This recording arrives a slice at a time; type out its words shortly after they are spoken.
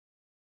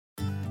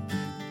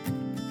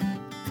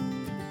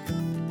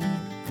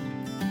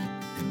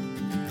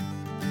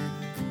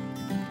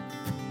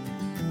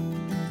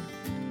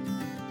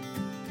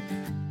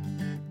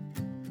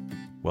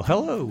Well,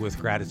 hello with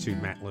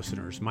Gratitude Matt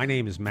listeners. My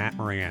name is Matt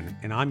Moran,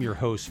 and I'm your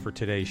host for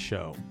today's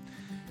show.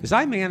 As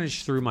I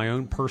manage through my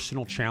own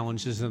personal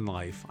challenges in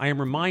life, I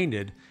am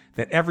reminded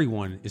that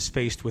everyone is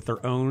faced with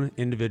their own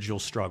individual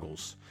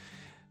struggles.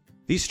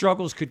 These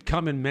struggles could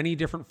come in many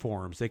different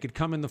forms. They could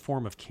come in the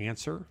form of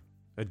cancer,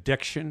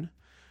 addiction,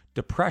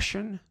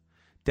 depression,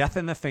 death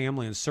in the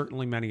family, and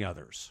certainly many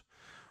others.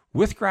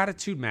 With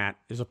Gratitude Matt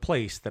is a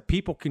place that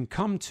people can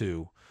come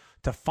to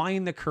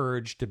find the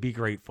courage to be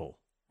grateful,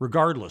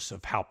 regardless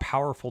of how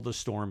powerful the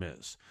storm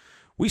is.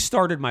 We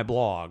started my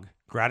blog,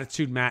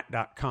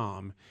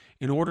 gratitudematt.com,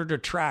 in order to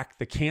track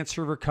the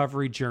cancer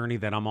recovery journey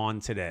that I'm on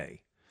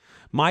today.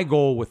 My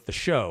goal with the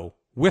show,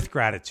 with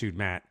Gratitude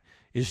Matt,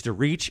 is to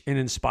reach and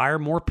inspire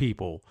more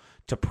people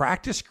to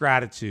practice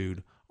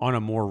gratitude on a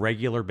more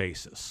regular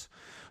basis.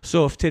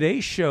 So if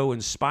today's show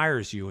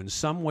inspires you in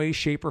some way,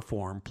 shape, or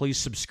form, please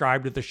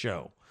subscribe to the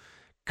show,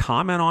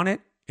 comment on it,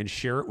 and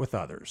share it with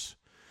others.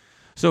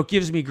 So it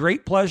gives me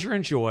great pleasure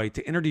and joy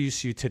to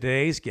introduce you to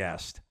today's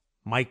guest,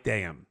 Mike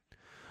Daham.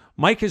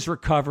 Mike has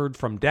recovered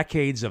from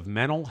decades of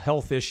mental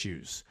health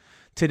issues.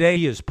 Today,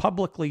 he is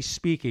publicly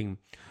speaking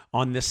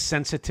on this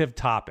sensitive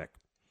topic.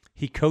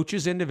 He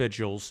coaches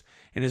individuals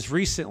and has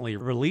recently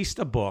released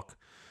a book,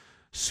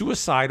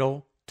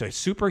 Suicidal to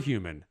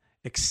Superhuman: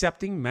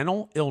 Accepting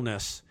Mental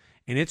Illness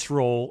and Its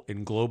Role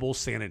in Global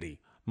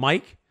Sanity.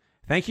 Mike,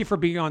 thank you for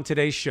being on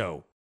today's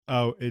show.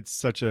 Oh, it's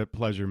such a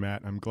pleasure,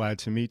 Matt. I'm glad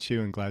to meet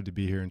you and glad to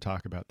be here and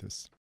talk about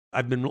this.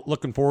 I've been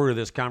looking forward to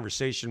this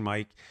conversation,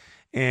 Mike,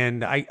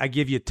 and I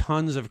give you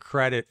tons of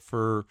credit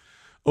for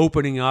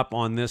opening up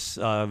on this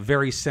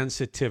very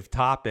sensitive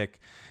topic.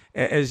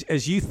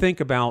 As you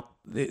think about,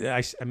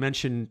 I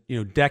mentioned,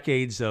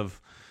 decades of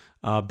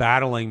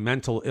battling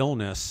mental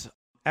illness.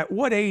 At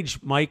what age,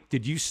 Mike,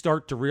 did you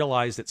start to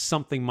realize that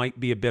something might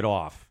be a bit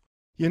off?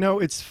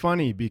 It's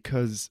funny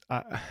because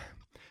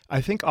I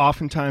think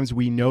oftentimes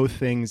we know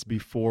things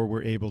before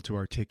we're able to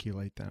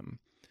articulate them.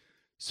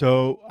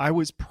 So I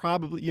was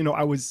probably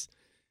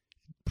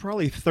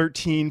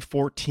 13,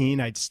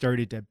 14. I'd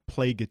started to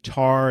play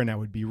guitar and I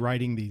would be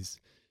writing these,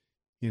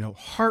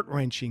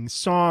 heart-wrenching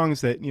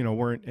songs that,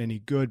 weren't any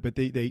good, but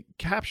they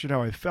captured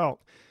how I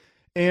felt.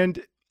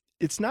 And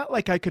it's not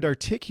like I could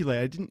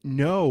articulate. I didn't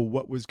know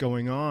what was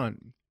going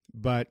on.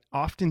 But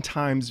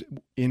oftentimes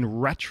in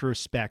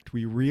retrospect,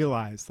 we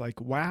realize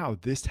wow,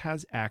 this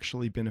has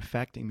actually been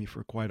affecting me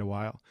for quite a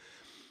while.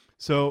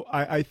 So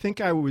I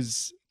think I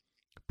was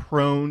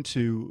prone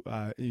to,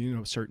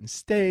 certain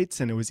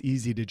states, and it was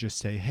easy to just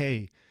say,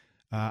 hey,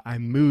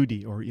 I'm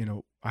moody, or,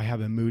 I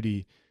have a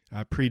moody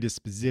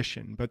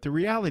predisposition. But the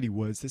reality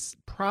was this is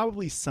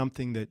probably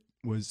something that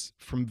was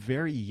from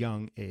very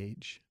young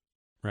age.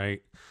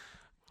 Right.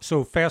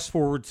 So fast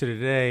forward to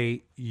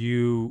today,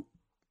 you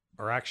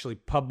are actually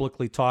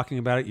publicly talking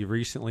about it. You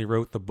recently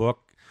wrote the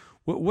book.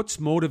 What's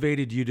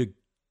motivated you to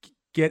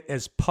get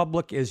as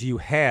public as you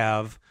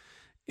have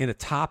in a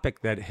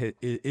topic that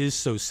is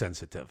so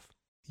sensitive?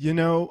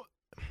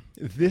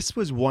 This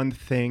was one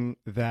thing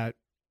that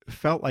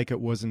felt like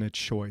it wasn't a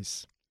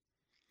choice.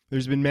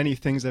 There's been many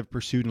things I've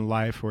pursued in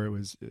life where it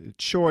was a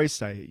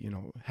choice. I,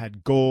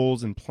 had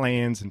goals and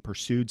plans and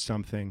pursued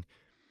something.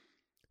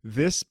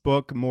 This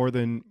book, more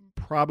than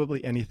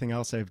probably anything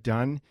else I've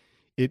done,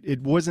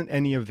 it wasn't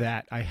any of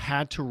that. I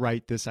had to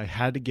write this. I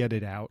had to get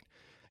it out.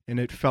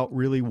 And it felt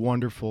really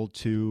wonderful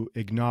to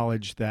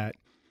acknowledge that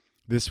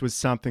this was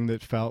something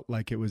that felt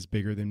like it was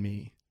bigger than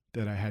me,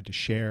 that I had to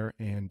share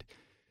and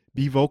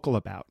be vocal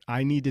about.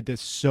 I needed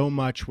this so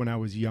much when I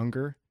was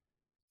younger,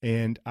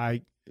 and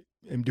I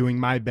am doing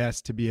my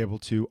best to be able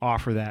to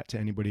offer that to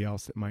anybody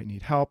else that might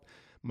need help,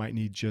 might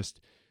need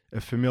just a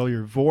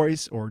familiar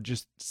voice, or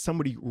just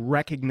somebody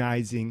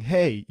recognizing,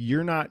 hey,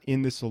 you're not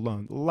in this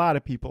alone. A lot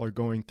of people are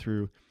going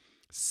through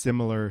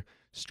similar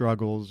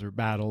struggles or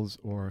battles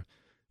or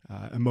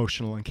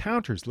emotional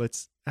encounters.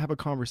 Let's have a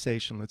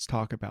conversation. Let's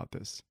talk about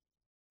this.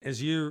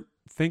 As you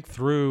think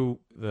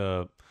through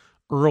the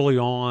early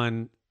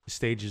on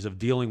stages of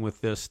dealing with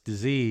this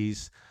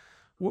disease,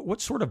 what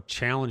sort of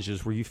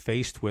challenges were you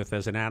faced with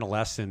as an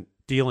adolescent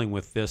dealing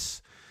with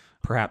this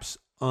perhaps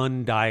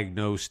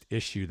undiagnosed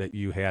issue that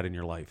you had in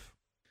your life?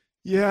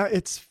 Yeah,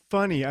 it's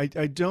funny. I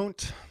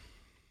don't,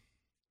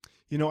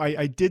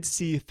 I did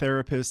see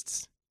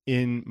therapists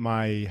in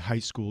my high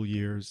school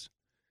years,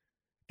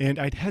 and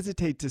I'd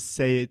hesitate to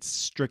say it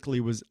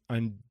strictly was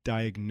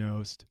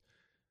undiagnosed,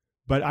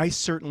 but I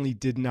certainly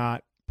did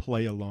not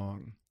play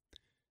along.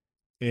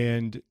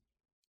 And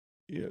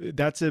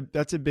that's a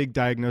big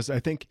diagnosis. I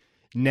think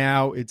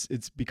now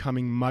it's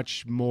becoming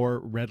much more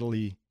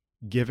readily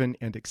given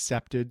and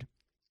accepted.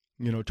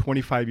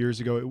 25 years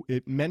ago,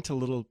 it meant a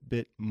little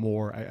bit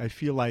more. I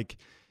feel like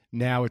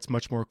now it's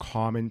much more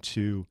common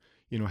to,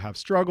 have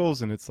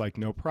struggles, and it's like,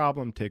 no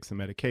problem, take some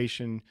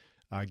medication,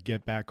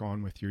 get back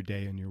on with your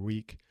day and your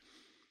week.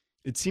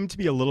 It seemed to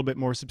be a little bit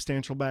more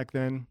substantial back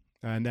then,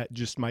 and that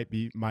just might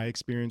be my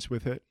experience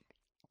with it.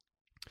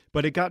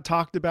 But it got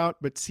talked about,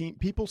 but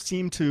people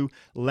seem to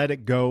let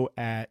it go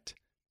at,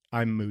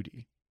 I'm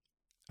moody.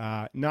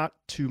 Not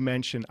to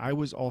mention, I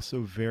was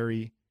also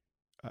very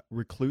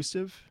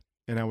reclusive,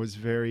 and I was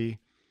very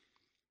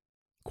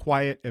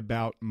quiet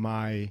about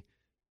my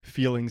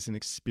feelings and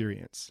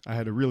experience. I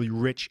had a really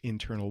rich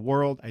internal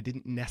world. I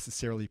didn't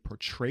necessarily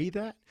portray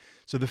that.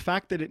 So the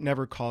fact that it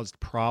never caused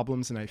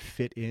problems and I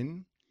fit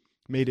in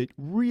made it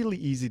really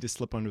easy to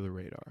slip under the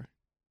radar.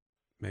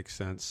 Makes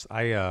sense.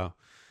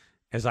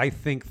 As I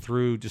think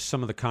through just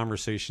some of the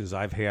conversations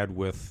I've had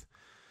with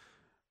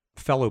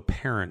fellow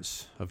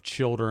parents of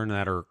children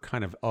that are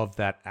kind of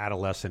that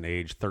adolescent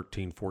age,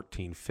 13,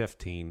 14,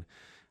 15,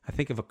 I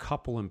think of a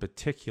couple in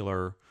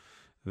particular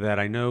that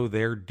I know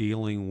they're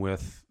dealing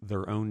with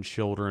their own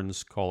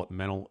children's, call it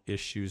mental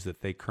issues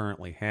that they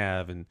currently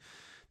have. And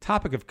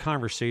topic of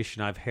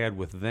conversation I've had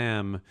with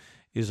them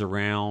is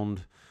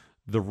around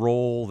the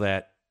role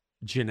that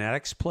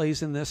genetics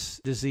plays in this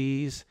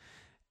disease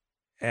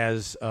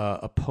as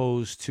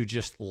opposed to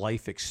just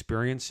life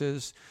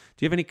experiences.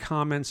 Do you have any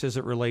comments as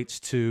it relates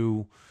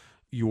to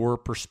your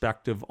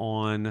perspective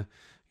on,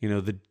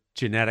 the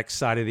genetic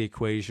side of the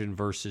equation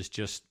versus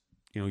just,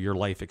 your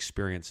life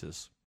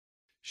experiences?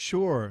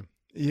 Sure.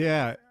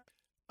 Yeah.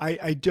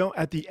 I don't,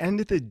 at the end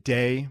of the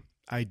day,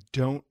 I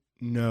don't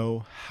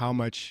know how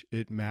much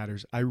it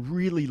matters. I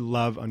really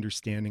love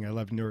understanding. I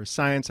love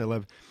neuroscience. I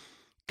love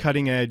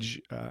cutting edge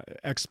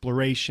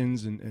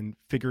explorations and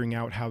figuring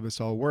out how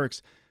this all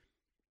works.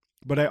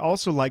 But I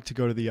also like to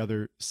go to the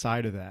other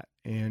side of that.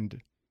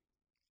 And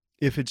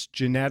if it's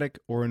genetic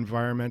or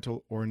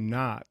environmental or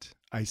not,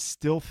 I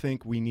still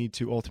think we need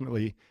to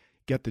ultimately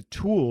get the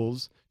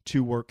tools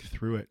to work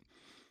through it.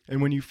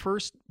 And when you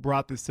first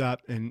brought this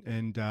up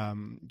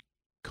and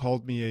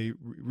called me a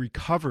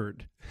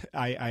recovered,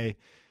 I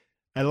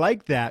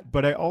like that,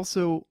 but I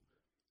also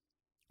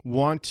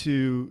want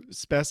to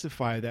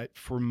specify that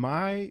for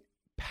my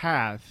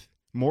path,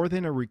 more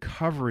than a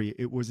recovery,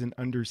 it was an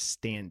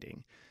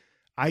understanding.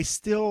 I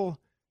still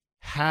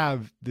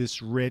have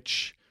this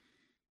rich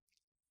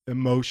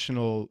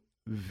emotional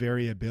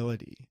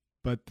variability,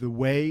 but the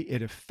way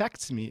it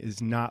affects me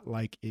is not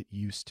like it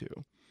used to.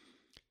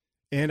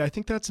 And I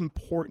think that's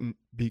important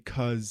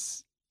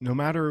because no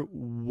matter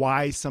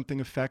why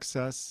something affects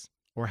us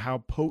or how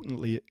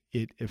potently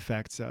it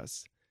affects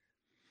us,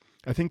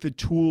 I think the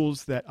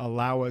tools that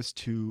allow us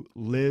to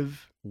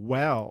live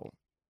well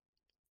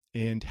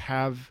and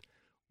have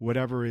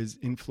whatever is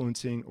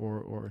influencing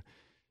or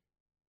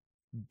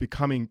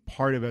becoming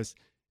part of us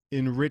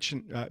enrich,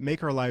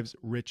 make our lives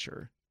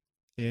richer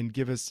and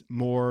give us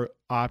more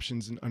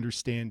options and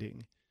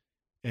understanding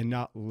and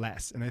not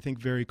less. And I think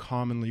very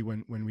commonly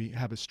when we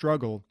have a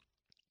struggle,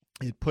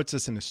 it puts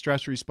us in a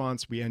stress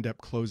response. We end up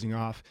closing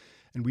off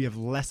and we have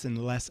less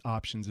and less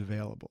options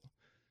available.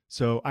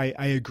 So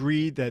I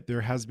agree that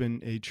there has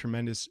been a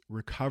tremendous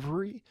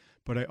recovery,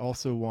 but I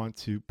also want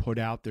to put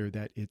out there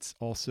that it's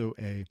also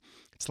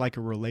it's like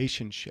a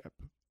relationship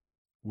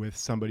with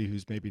somebody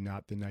who's maybe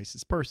not the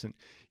nicest person.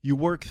 You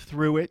work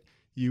through it,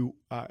 you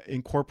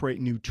incorporate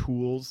new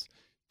tools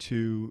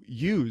to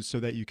use so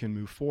that you can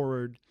move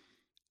forward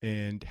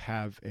and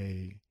have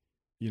a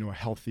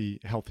healthy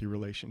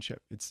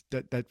relationship. It's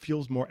that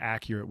feels more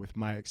accurate with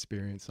my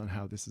experience on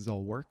how this has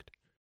all worked.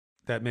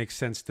 That makes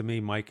sense to me,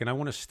 Mike. And I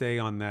want to stay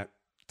on that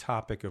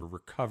topic of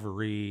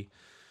recovery.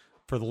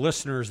 For the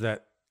listeners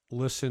that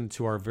listened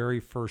to our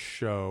very first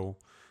show,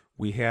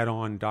 we had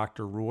on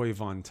Dr. Roy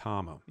Von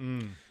Tama.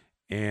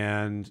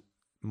 And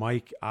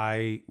Mike,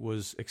 I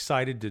was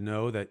excited to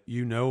know that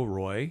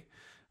Roy.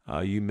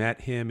 You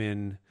met him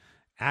in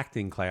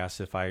acting class,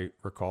 if I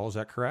recall. Is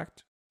that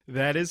correct?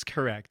 That is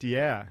correct,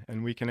 yeah.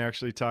 And we can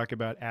actually talk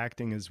about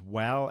acting as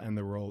well and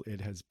the role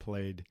it has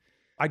played.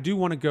 I do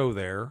want to go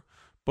there,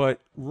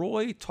 but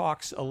Roy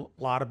talks a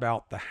lot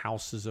about the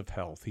houses of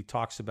health. He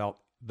talks about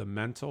the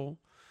mental,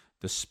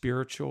 the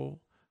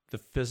spiritual, the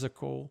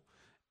physical,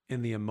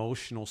 and the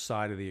emotional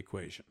side of the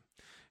equation.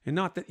 And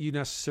not that you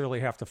necessarily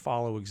have to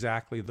follow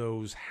exactly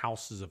those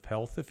houses of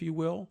health, if you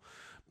will,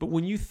 but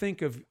when you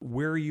think of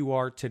where you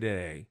are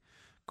today,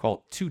 call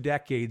it 2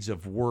 decades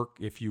of work,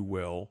 if you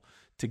will,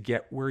 to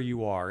get where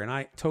you are. And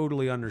I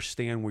totally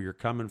understand where you're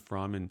coming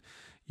from, and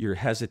you're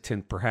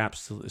hesitant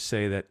perhaps to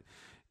say that,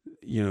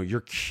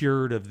 you're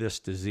cured of this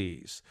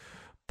disease.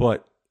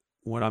 But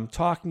when I'm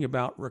talking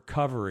about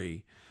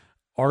recovery,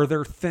 are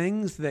there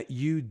things that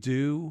you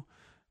do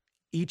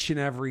each and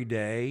every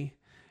day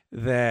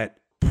that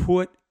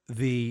put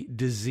the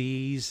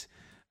disease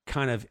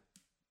kind of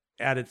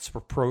at its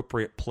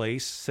appropriate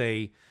place,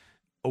 say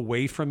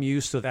away from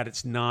you, so that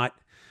it's not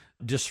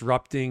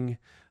disrupting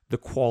the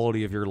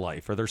quality of your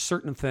life? Are there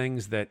certain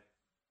things that,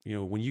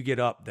 when you get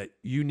up, that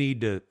you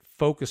need to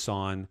focus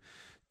on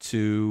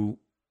to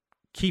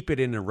keep it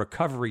in a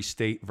recovery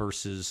state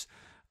versus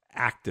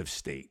active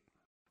state?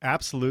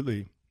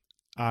 Absolutely.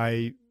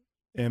 I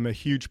am a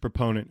huge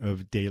proponent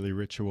of daily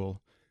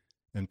ritual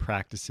and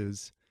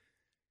practices.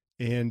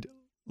 And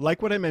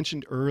like what I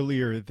mentioned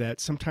earlier,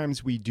 that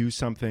sometimes we do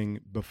something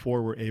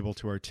before we're able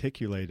to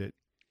articulate it.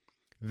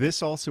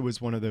 This also is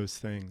one of those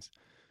things.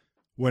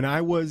 When I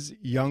was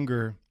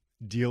younger,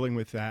 dealing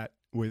with that,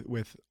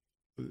 with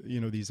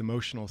these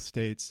emotional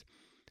states,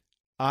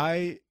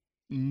 I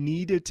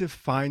needed to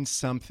find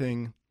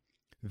something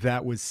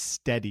that was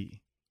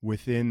steady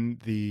within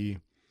the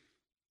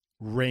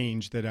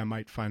range that I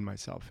might find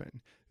myself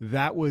in.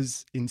 That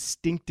was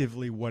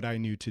instinctively what I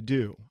knew to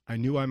do. I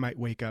knew I might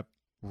wake up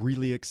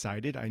really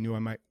excited. I knew I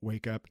might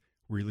wake up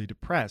really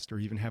depressed, or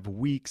even have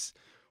weeks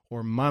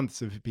or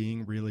months of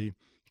being really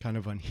kind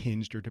of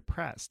unhinged or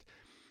depressed.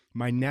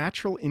 My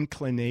natural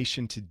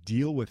inclination to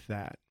deal with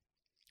that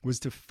was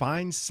to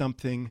find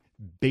something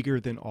bigger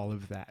than all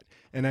of that.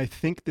 And I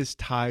think this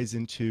ties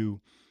into,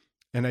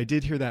 and I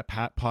did hear that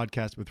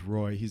podcast with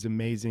Roy. He's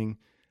amazing.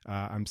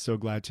 I'm so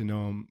glad to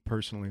know him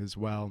personally as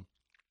well.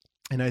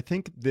 And I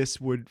think this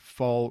would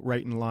fall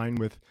right in line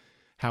with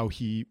how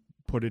he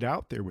put it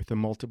out there with the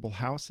multiple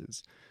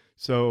houses.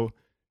 So,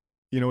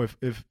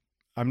 if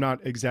I'm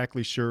not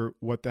exactly sure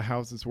what the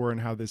houses were and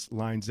how this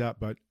lines up,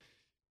 but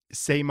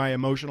say my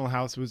emotional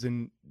house was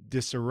in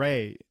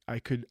disarray, I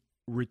could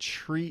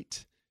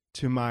retreat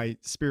to my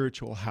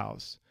spiritual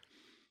house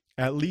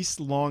at least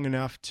long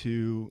enough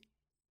to,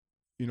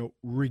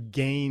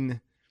 regain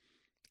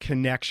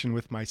connection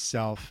with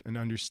myself and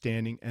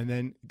understanding, and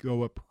then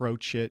go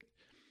approach it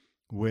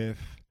with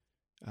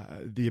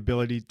the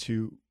ability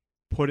to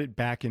put it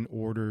back in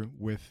order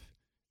with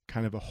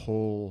kind of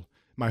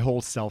my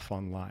whole self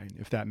online,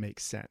 if that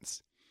makes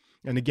sense.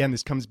 And again,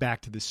 this comes back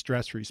to the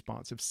stress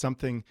response. If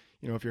something,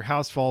 if your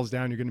house falls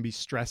down, you're going to be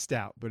stressed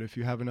out. But if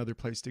you have another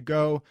place to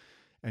go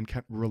and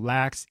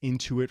relax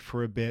into it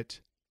for a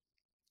bit,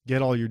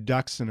 get all your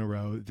ducks in a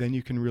row, then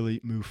you can really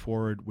move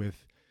forward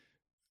with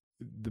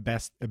the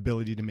best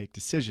ability to make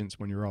decisions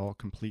when you're all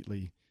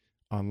completely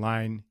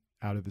online,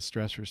 out of the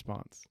stress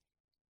response.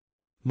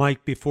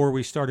 Mike, before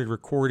we started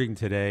recording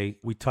today,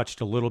 we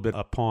touched a little bit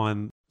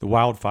upon the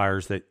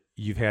wildfires that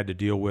you've had to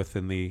deal with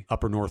in the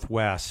upper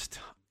Northwest.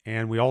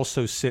 And we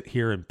also sit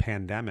here in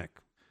pandemic.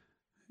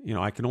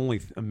 I can only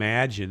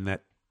imagine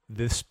that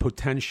this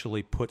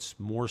potentially puts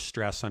more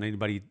stress on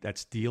anybody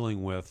that's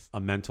dealing with a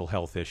mental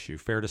health issue.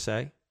 Fair to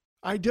say?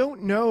 I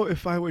don't know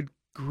if I would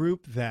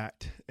group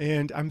that.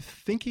 And I'm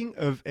thinking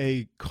of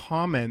a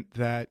comment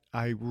that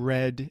I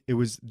read. It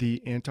was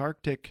the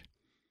Antarctic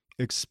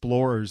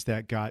explorers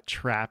that got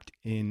trapped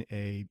in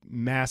a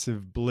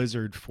massive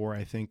blizzard for,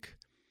 I think,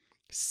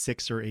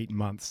 6 or 8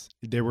 months.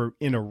 They were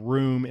in a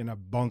room in a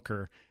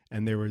bunker,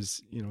 and there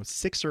was,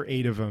 6 or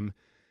 8 of them.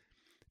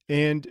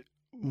 And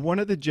one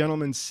of the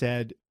gentlemen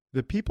said,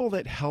 the people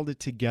that held it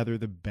together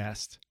the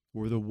best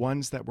were the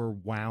ones that were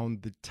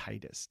wound the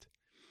tightest.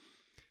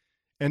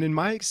 And in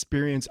my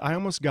experience, I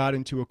almost got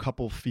into a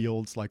couple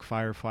fields like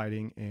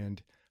firefighting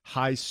and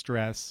high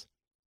stress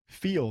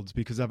fields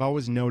because I've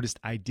always noticed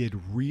I did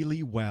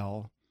really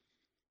well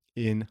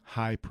in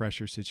high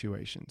pressure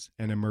situations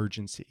and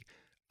emergency.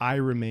 I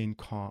remained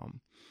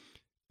calm.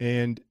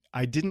 And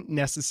I didn't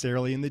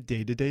necessarily in the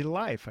day-to-day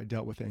life. I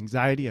dealt with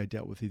anxiety. I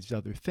dealt with these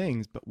other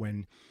things. But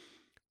when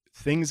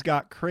things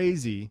got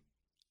crazy,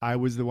 I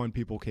was the one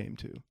people came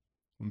to.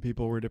 When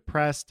people were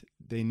depressed,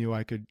 they knew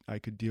I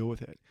could deal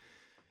with it.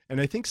 And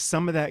I think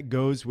some of that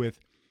goes with,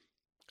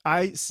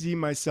 I see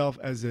myself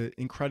as an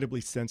incredibly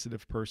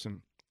sensitive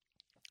person.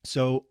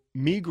 So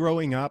me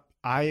growing up,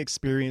 I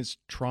experienced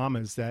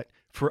traumas that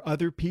for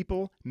other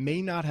people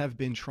may not have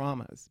been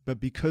traumas,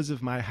 but because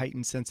of my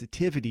heightened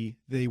sensitivity,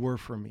 they were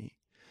for me.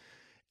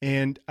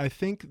 And I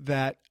think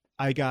that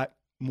I got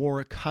more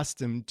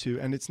accustomed to,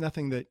 and it's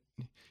nothing that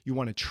you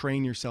want to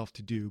train yourself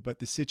to do, but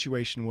the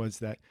situation was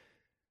that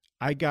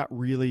I got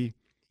really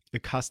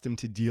accustomed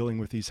to dealing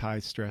with these high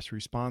stress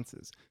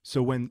responses.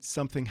 So when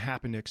something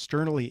happened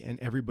externally and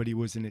everybody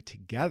was in it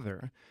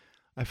together,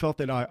 I felt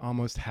that I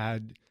almost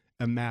had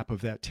a map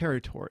of that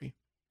territory.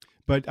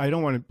 But I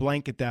don't want to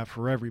blanket that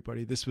for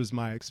everybody. This was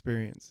my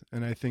experience.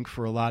 And I think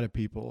for a lot of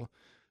people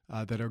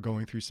that are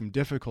going through some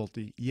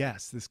difficulty,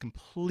 yes, this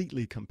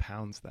completely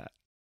compounds that.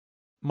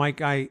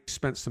 Mike, I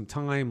spent some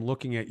time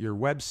looking at your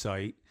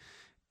website,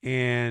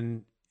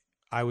 and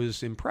I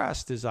was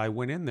impressed as I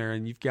went in there,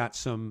 and you've got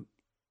some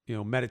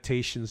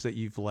meditations that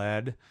you've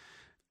led.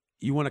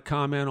 You want to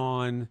comment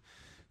on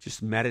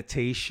just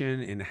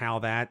meditation and how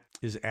that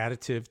is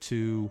additive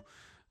to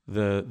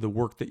the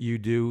work that you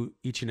do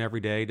each and every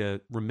day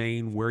to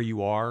remain where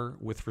you are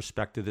with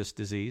respect to this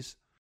disease?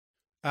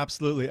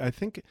 Absolutely. I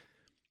think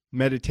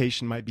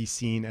meditation might be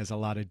seen as a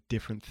lot of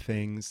different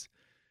things.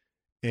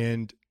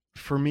 And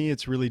for me,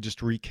 it's really just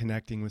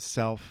reconnecting with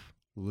self,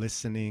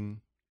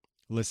 listening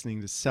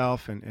to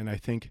self. And I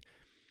think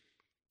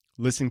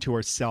listening to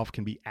ourself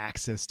can be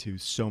access to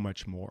so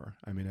much more.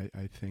 I mean,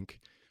 I think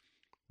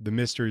the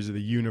mysteries of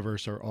the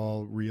universe are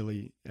all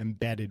really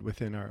embedded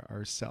within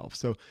ourselves.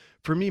 So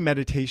for me,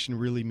 meditation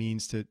really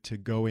means to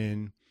go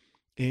in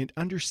and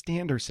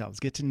understand ourselves,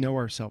 get to know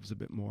ourselves a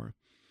bit more.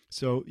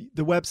 So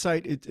the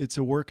website, it's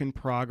a work in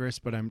progress,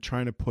 but I'm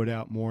trying to put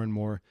out more and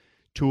more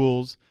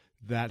tools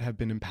that have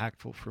been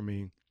impactful for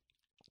me.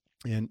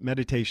 And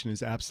meditation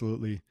is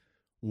absolutely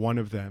one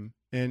of them.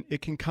 And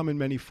it can come in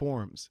many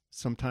forms.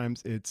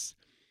 Sometimes it's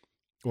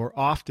or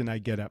often I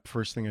get up.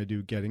 First thing I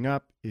do getting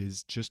up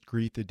is just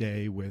greet the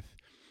day with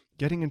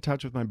getting in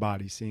touch with my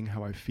body, seeing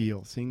how I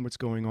feel, seeing what's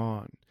going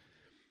on.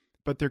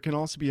 But there can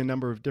also be a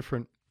number of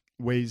different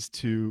ways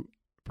to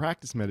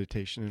practice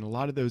meditation. And a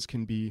lot of those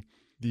can be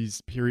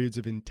these periods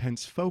of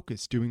intense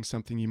focus, doing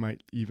something you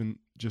might even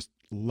just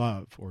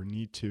love or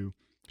need to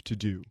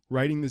do.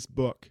 Writing this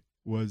book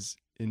was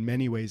in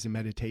many ways a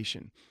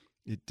meditation.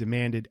 It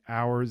demanded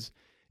hours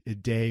a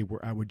day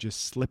where I would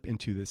just slip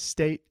into this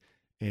state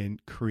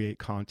and create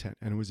content.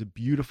 And it was a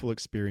beautiful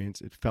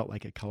experience. It felt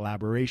like a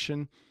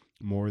collaboration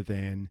more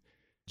than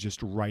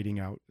just writing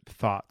out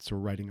thoughts or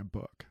writing a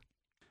book.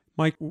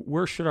 Mike,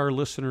 where should our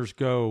listeners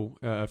go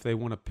if they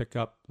want to pick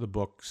up the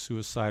book,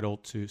 Suicidal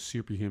to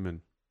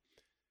Superhuman?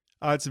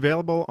 It's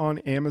available on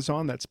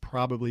Amazon. That's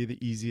probably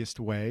the easiest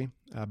way,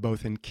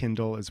 both in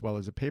Kindle as well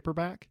as a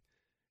paperback.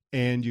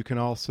 And you can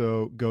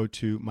also go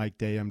to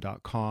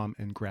mikedayam.com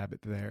and grab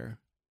it there.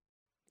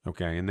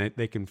 Okay, and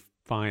they can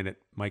find at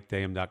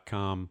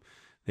mikedayam.com,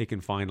 they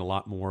can find a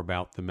lot more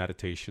about the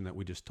meditation that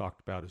we just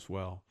talked about as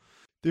well.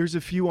 There's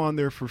a few on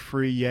there for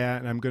free, yeah,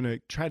 and I'm going to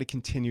try to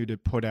continue to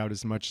put out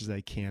as much as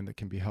I can that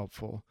can be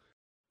helpful.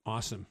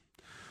 Awesome.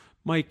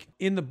 Mike,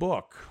 in the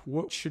book,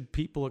 what should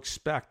people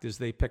expect as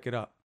they pick it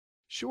up?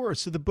 Sure.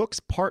 So the book's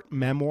part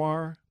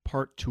memoir,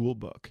 part tool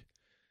book.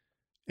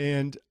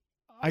 And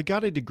I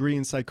got a degree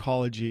in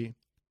psychology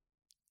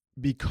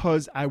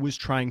because I was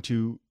trying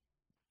to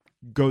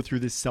go through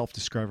this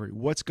self-discovery.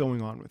 What's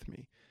going on with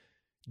me?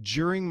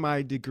 During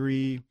my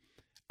degree,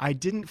 I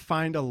didn't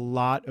find a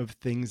lot of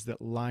things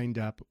that lined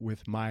up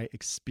with my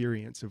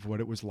experience of what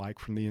it was like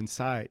from the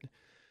inside.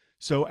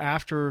 So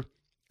after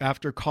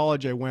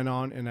college, I went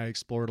on and I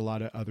explored a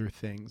lot of other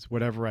things,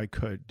 whatever I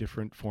could,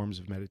 different forms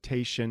of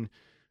meditation,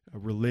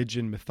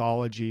 religion,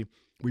 mythology.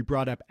 We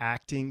brought up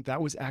acting.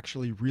 That was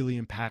actually really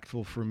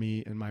impactful for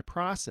me in my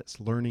process.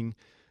 Learning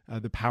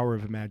the power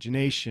of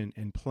imagination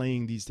and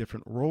playing these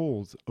different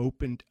roles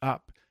opened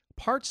up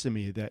parts of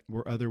me that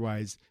were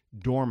otherwise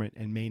dormant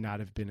and may not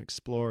have been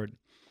explored.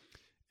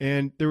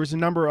 And there was a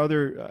number of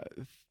other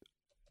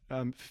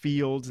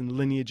fields and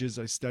lineages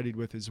I studied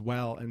with as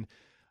well. And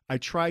I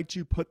tried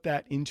to put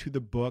that into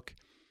the book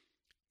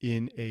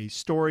in a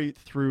story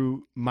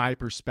through my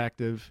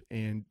perspective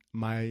and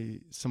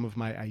some of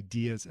my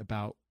ideas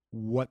about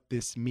what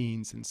this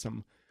means and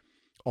some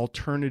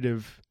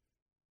alternative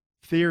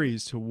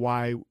theories to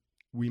why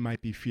we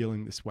might be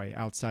feeling this way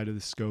outside of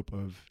the scope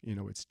of,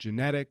 it's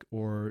genetic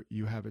or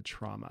you have a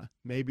trauma.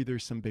 Maybe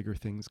there's some bigger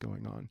things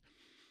going on.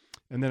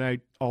 And then I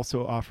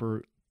also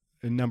offer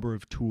a number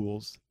of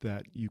tools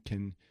that you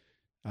can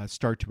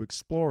start to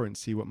explore and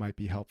see what might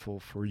be helpful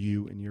for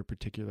you in your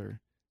particular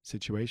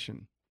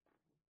situation.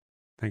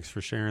 Thanks for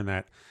sharing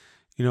that.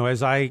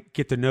 As I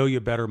get to know you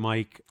better,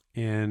 Mike,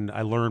 and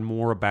I learn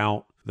more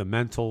about the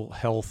mental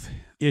health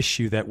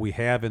issue that we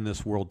have in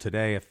this world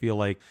today, I feel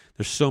like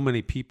there's so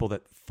many people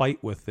that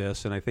fight with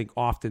this. And I think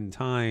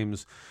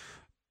oftentimes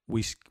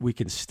we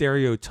can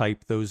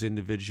stereotype those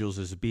individuals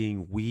as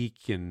being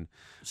weak and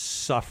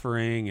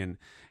suffering. And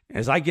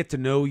as I get to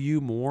know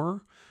you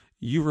more,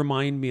 you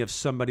remind me of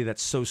somebody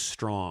that's so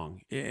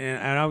strong.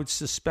 And I would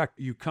suspect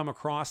you come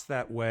across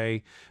that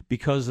way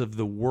because of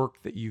the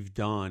work that you've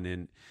done.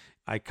 And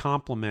I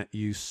compliment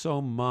you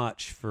so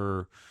much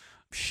for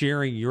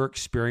sharing your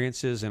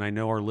experiences. And I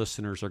know our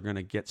listeners are going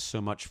to get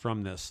so much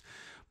from this.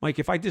 Mike,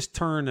 if I just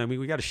turn,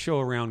 we got a show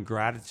around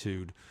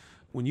gratitude.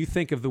 When you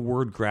think of the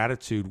word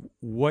gratitude,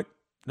 what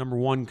number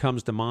one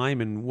comes to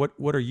mind, and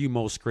what are you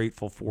most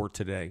grateful for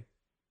today?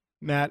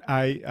 Matt,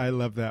 I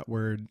love that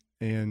word.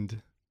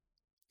 And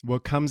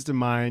what comes to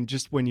mind,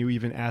 just when you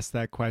even asked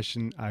that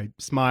question, I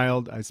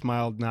smiled. I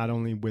smiled not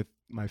only with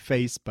my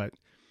face, but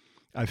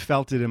I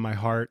felt it in my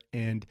heart.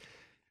 And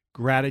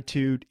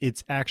gratitude,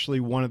 it's actually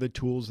one of the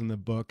tools in the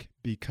book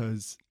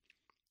because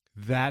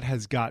that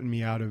has gotten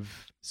me out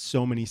of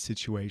so many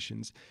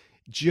situations.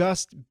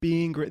 Just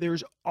being great.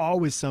 There's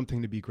always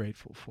something to be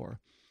grateful for.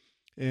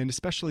 And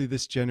especially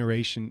this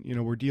generation,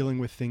 we're dealing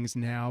with things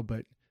now,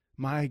 but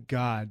my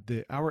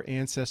God, our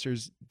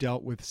ancestors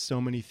dealt with so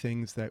many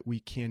things that we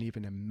can't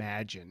even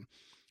imagine.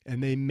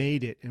 And they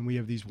made it, and we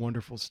have these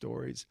wonderful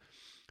stories.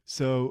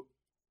 So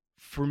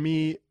for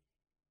me,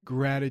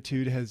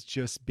 gratitude has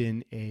just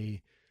been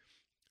a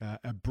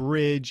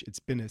bridge. It's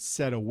been a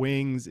set of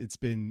wings. It's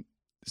been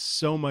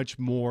so much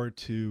more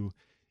to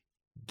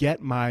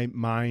get my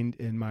mind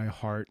and my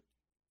heart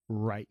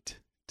right,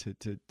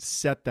 to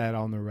set that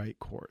on the right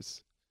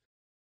course.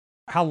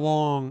 How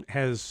long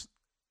has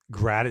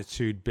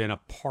gratitude been a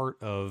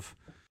part of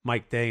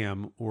Mike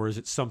Dayam, or is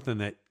it something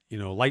that,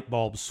 light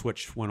bulb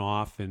switch went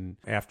off and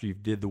after you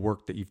did the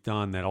work that you've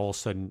done that all of a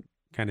sudden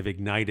kind of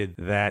ignited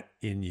that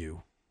in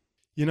you?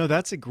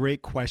 That's a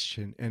great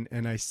question.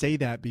 And I say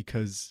that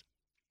because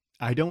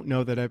I don't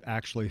know that I've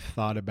actually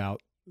thought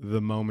about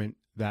the moment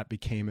that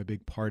became a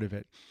big part of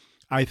it.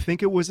 I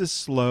think it was a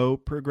slow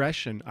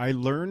progression. I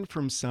learned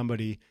from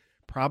somebody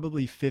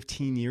probably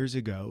 15 years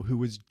ago who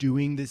was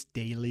doing this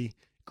daily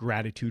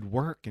gratitude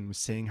work and was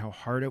saying how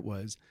hard it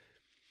was.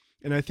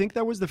 And I think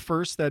that was the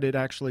first that it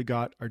actually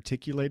got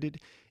articulated.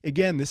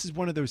 Again, this is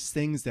one of those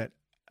things that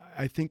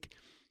I think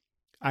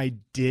I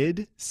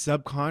did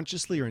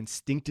subconsciously or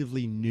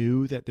instinctively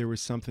knew that there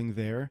was something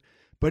there.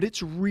 But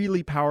it's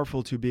really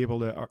powerful to be able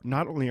to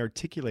not only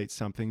articulate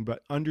something,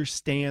 but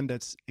understand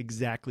that's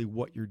exactly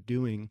what you're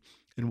doing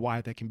and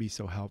why that can be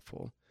so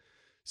helpful.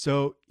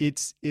 So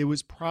it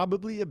was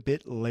probably a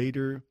bit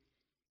later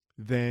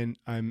than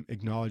I'm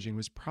acknowledging. It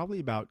was probably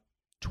about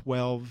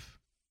 12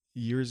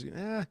 years,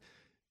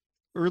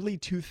 early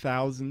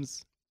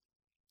 2000s,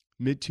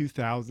 mid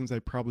 2000s, I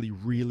probably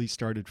really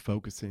started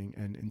focusing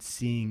and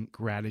seeing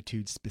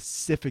gratitude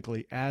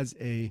specifically as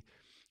a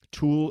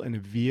tool and a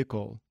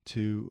vehicle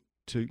to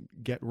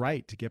get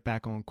right, to get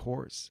back on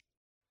course.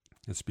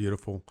 It's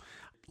beautiful.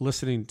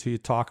 Listening to you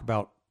talk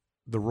about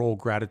the role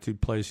gratitude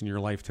plays in your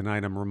life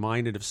tonight, I'm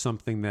reminded of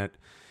something that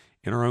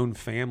in our own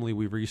family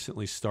we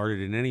recently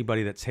started, and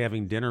anybody that's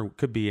having dinner,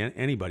 could be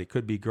anybody,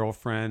 could be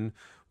girlfriend,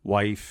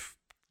 wife,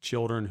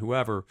 children,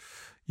 whoever,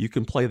 you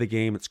can play the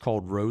game. It's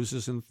called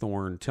Roses and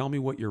Thorn. Tell me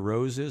what your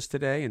rose is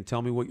today and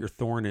tell me what your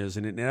thorn is.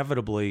 And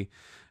inevitably,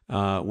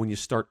 when you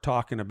start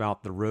talking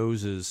about the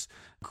roses,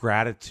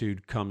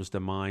 gratitude comes to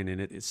mind.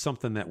 And it's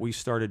something that we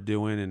started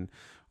doing, and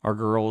our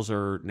girls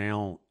are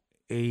now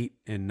 8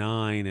 and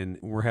 9, and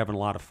we're having a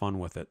lot of fun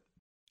with it.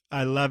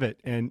 I love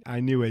it. And I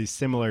knew a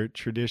similar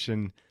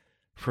tradition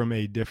from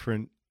a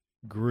different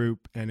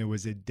group, and it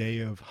was a day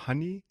of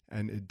honey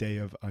and a day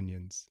of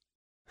onions.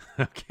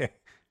 Okay.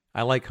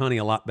 I like honey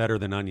a lot better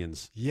than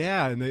onions.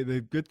 Yeah. And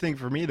the good thing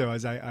for me, though,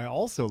 is I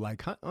also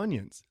like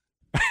onions.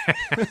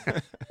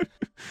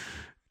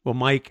 Well,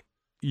 Mike,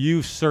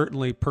 you've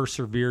certainly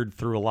persevered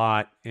through a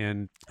lot,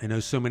 and I know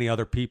so many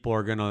other people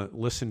are going to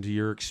listen to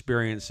your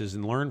experiences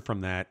and learn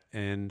from that.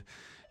 And,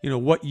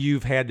 what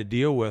you've had to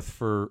deal with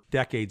for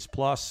decades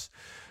plus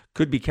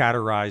could be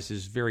categorized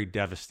as very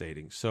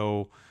devastating.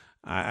 So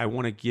I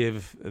want to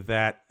give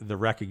that the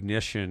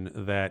recognition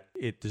that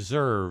it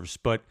deserves,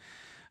 but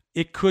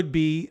it could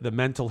be the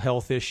mental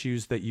health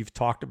issues that you've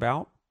talked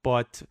about.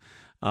 But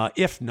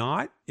if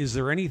not, is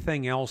there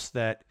anything else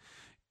that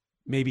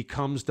maybe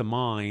comes to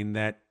mind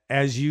that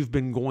as you've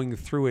been going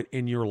through it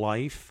in your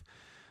life,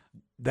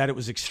 that it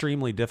was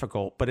extremely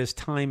difficult, but as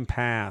time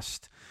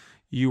passed,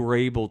 you were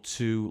able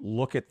to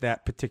look at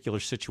that particular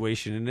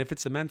situation? And if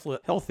it's a mental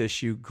health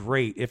issue,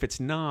 great. If it's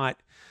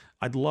not,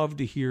 I'd love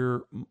to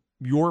hear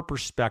your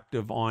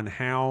perspective on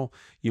how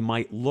you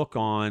might look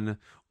on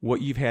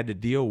what you've had to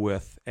deal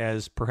with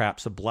as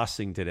perhaps a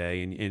blessing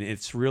today. And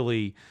it's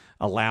really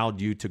allowed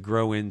you to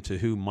grow into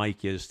who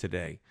Mike is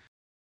today.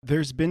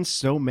 There's been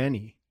so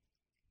many.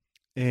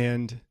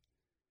 And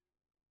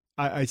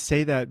I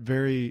say that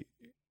very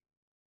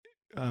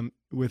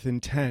with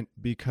intent,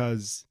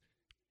 because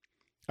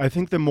I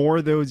think the more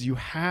of those you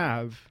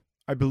have,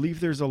 I believe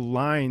there's a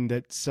line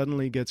that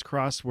suddenly gets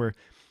crossed where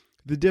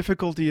the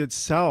difficulty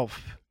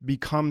itself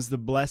becomes the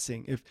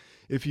blessing.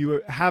 If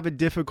you have a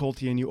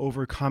difficulty and you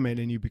overcome it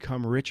and you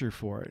become richer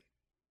for it,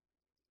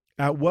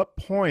 at what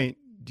point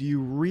do you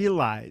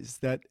realize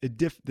that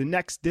the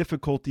next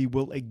difficulty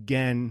will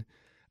again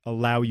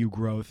allow you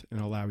growth and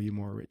allow you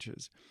more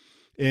riches?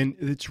 And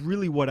it's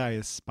really what I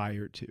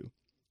aspire to.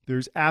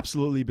 There's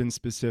absolutely been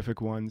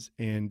specific ones,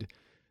 and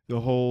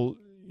the whole,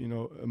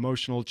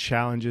 emotional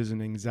challenges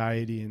and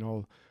anxiety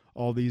and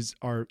all these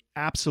are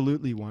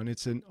absolutely one.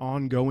 It's an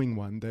ongoing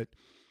one that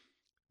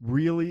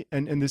really,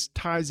 and this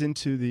ties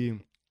into the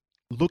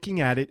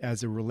looking at it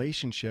as a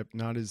relationship,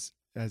 not as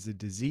a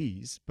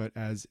disease, but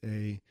as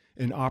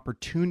an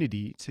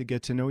opportunity to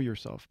get to know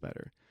yourself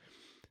better.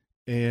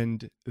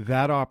 And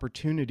that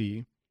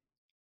opportunity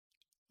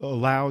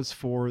allows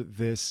for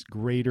this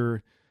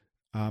greater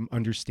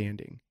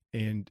understanding.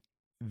 And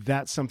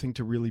that's something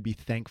to really be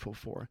thankful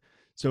for.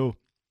 So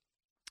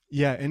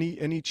yeah,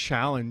 any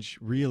challenge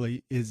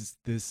really is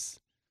this.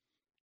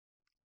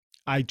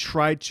 I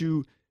try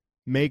to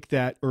make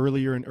that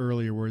earlier and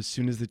earlier, where as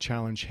soon as the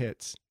challenge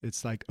hits,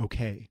 it's like,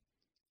 okay,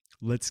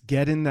 let's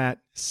get in that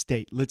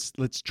state.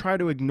 Let's try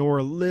to ignore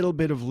a little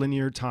bit of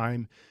linear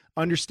time.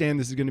 Understand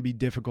this is going to be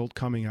difficult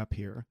coming up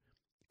here,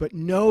 but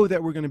know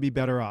that we're going to be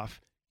better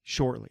off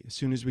shortly, as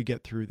soon as we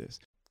get through this.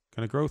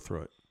 Going to grow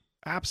through it.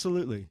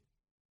 Absolutely.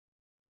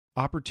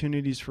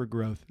 Opportunities for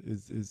growth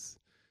is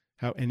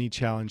how any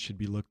challenge should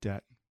be looked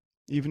at.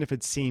 Even if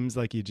it seems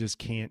like you just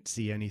can't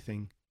see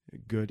anything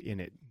good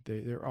in it,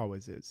 there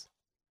always is.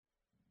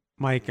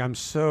 Mike, I'm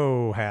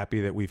so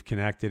happy that we've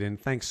connected, and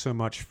thanks so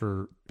much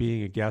for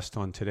being a guest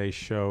on today's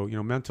show.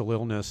 Mental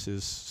illness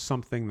is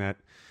something that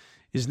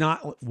is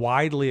not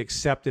widely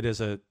accepted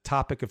as a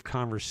topic of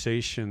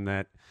conversation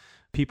that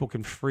people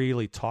can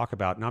freely talk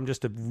about. And I'm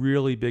just a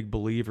really big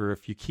believer,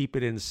 if you keep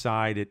it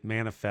inside, it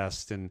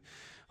manifests. And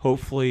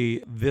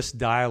hopefully this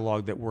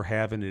dialogue that we're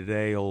having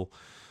today will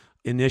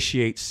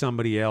initiate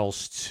somebody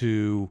else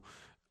to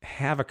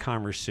have a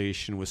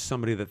conversation with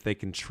somebody that they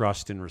can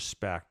trust and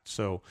respect.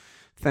 So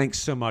thanks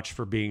so much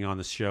for being on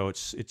the show.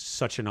 It's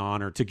such an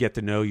honor to get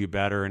to know you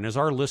better. And as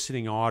our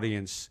listening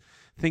audience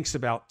thinks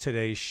about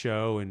today's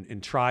show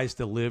and tries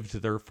to live to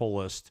their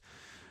fullest,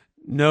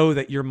 know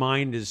that your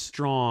mind is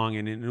strong,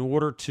 and in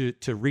order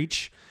to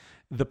reach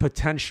the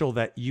potential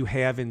that you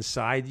have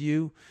inside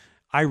you,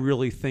 I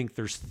really think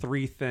there's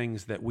 3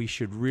 things that we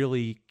should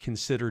really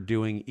consider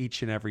doing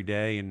each and every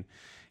day.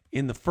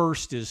 And the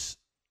first is,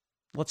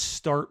 let's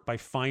start by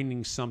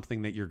finding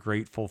something that you're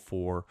grateful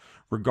for,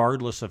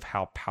 regardless of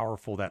how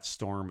powerful that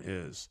storm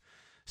is.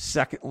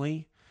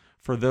 Secondly,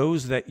 for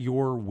those that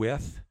you're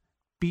with,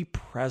 be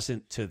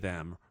present to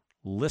them,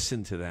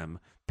 listen to them,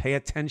 pay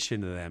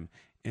attention to them.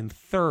 And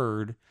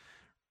third,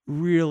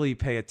 really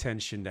pay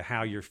attention to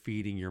how you're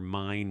feeding your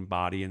mind,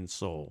 body, and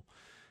soul.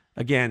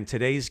 Again,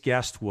 today's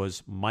guest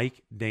was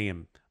Mike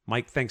Dame.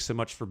 Mike, thanks so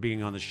much for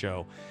being on the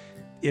show.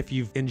 If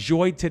you've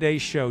enjoyed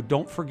today's show,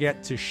 don't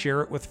forget to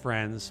share it with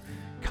friends,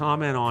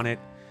 comment on it.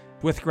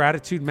 With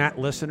gratitude, Matt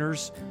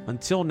listeners,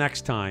 until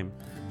next time,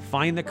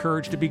 find the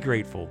courage to be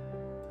grateful.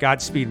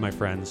 Godspeed, my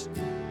friends.